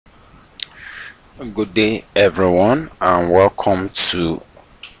Good day everyone, and welcome to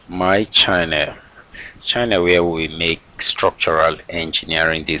my channel where we make structural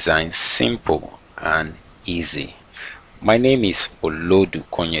engineering design simple and easy. My name is Olodu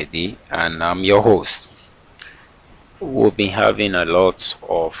Konyedi and I'm your host. We'll be having a lot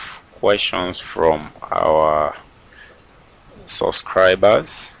of questions from our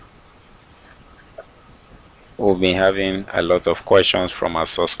subscribers. We'll be having a lot of questions from our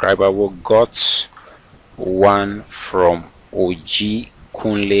subscriber. We got one from OG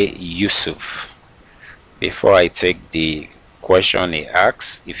Kunle Yusuf. Before I take the question he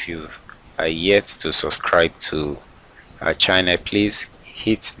asks, if you are yet to subscribe to our channel, please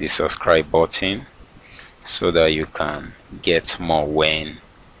hit the subscribe button so that you can get more when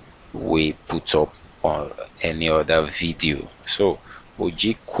we put up on any other video. So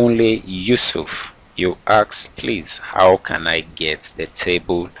OG Kunle Yusuf, you ask, please, how can I get the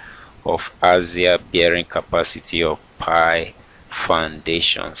table of Asia bearing capacity of pi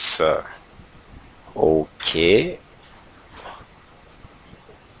foundation, sir? Okay,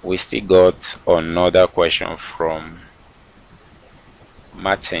 we still got another question from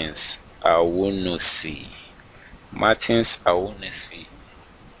Martins Awunusi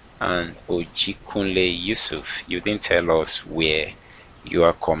and Ojikunle Yusuf. You didn't tell us where you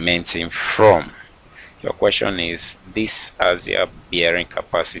are commenting from. Your question is, this Asia bearing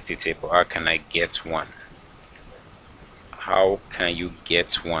capacity table, how can I get one? How can you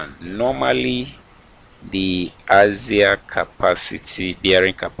get one? Normally the Asia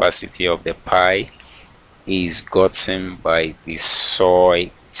bearing capacity of the pi is gotten by the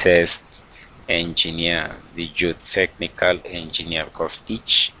soil test engineer, the geotechnical engineer, because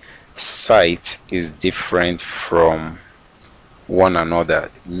each site is different from one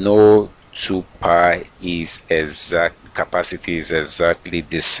another. No two pi capacity is exactly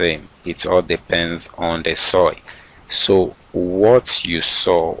the same. It all depends on the soil. So what you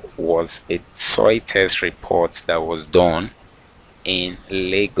saw was a soil test report that was done in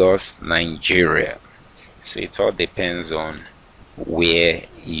Lagos, Nigeria. So it all depends on where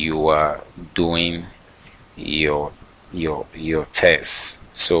you are doing your tests.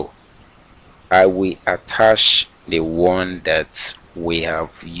 So I will attach the one that we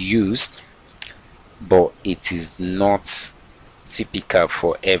have used, but it is not typical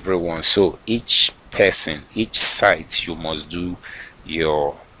for everyone. So each person, each site, you must do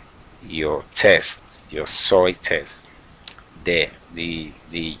your test, your soil test there. The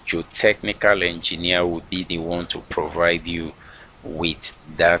geotechnical engineer will be the one to provide you with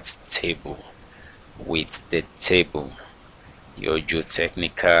that table, your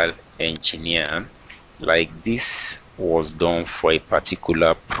geotechnical engineer. Like this was done for a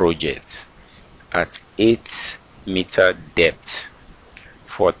particular project at 8-meter depth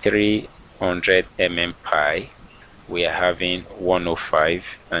for 300 pi. We are having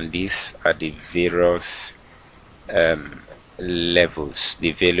 105, and these are the various levels,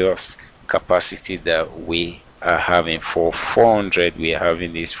 the various capacity that we are having. For 400 we are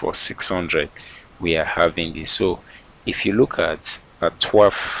having this, for 600 we are having this. So if you look at a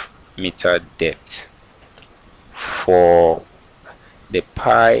 12-meter depth, for the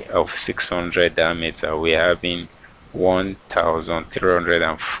pi of 600 diameter, we are having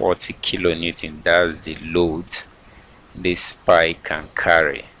 1340 kilonewton. That's the load this pi can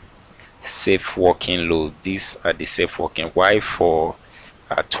carry. Safe working load, these are the safe working. Why for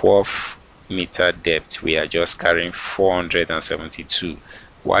a 12-meter depth we are just carrying 472?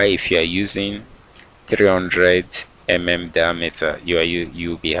 Why if you are using 300 diameter,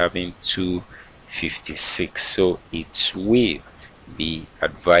 you'll be having 256. So it will be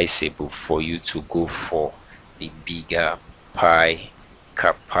advisable for you to go for the bigger pi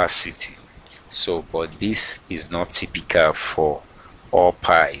capacity. So but this is not typical for all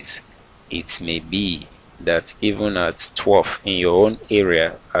pies. It may be that even at 12 in your own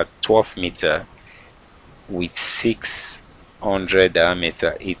area, at 12 meter with 600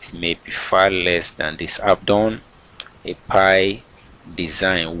 diameter, it may be far less than this. I've done a pi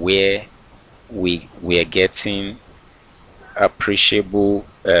design where we are getting appreciable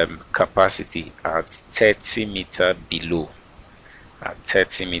capacity at 30 meter below.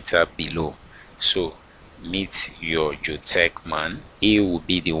 So meet your geotech man. He will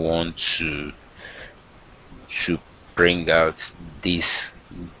be the one to bring out this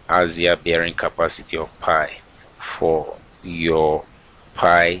Asia bearing capacity of pi for your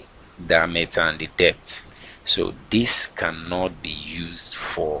pi diameter and the depth. So this cannot be used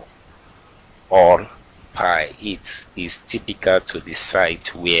for all pi. It is typical to the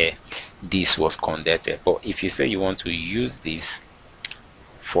site where this was conducted. But if you say you want to use this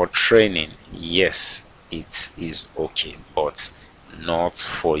For training, yes, it is okay, but not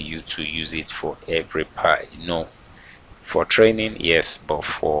for you to use it for every pi. No. For training, yes, but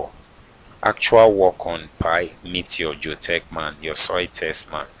for actual work on pi, meet your geotech man, your soil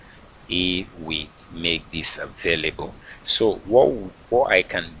test man, he will make this available. So what I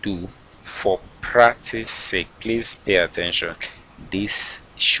can do for practice sake, please pay attention, this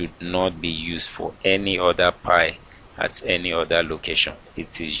should not be used for any other pi at any other location.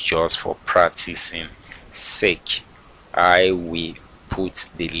 It is just for practicing sake. I will put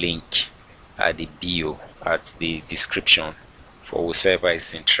the link at the bio, at the description, for whoever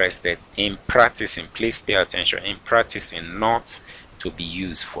is interested in practicing. Please pay attention, in practicing, not to be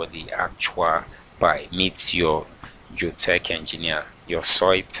used for the actual pi. Meet your geotech engineer. Your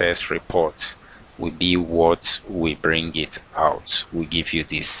soil test report will be what we bring it out. We give you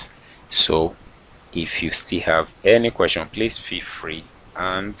this. So if you still have any question, please feel free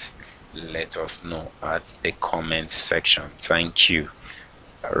and let us know at the comment section. Thank you.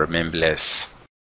 Remain blessed.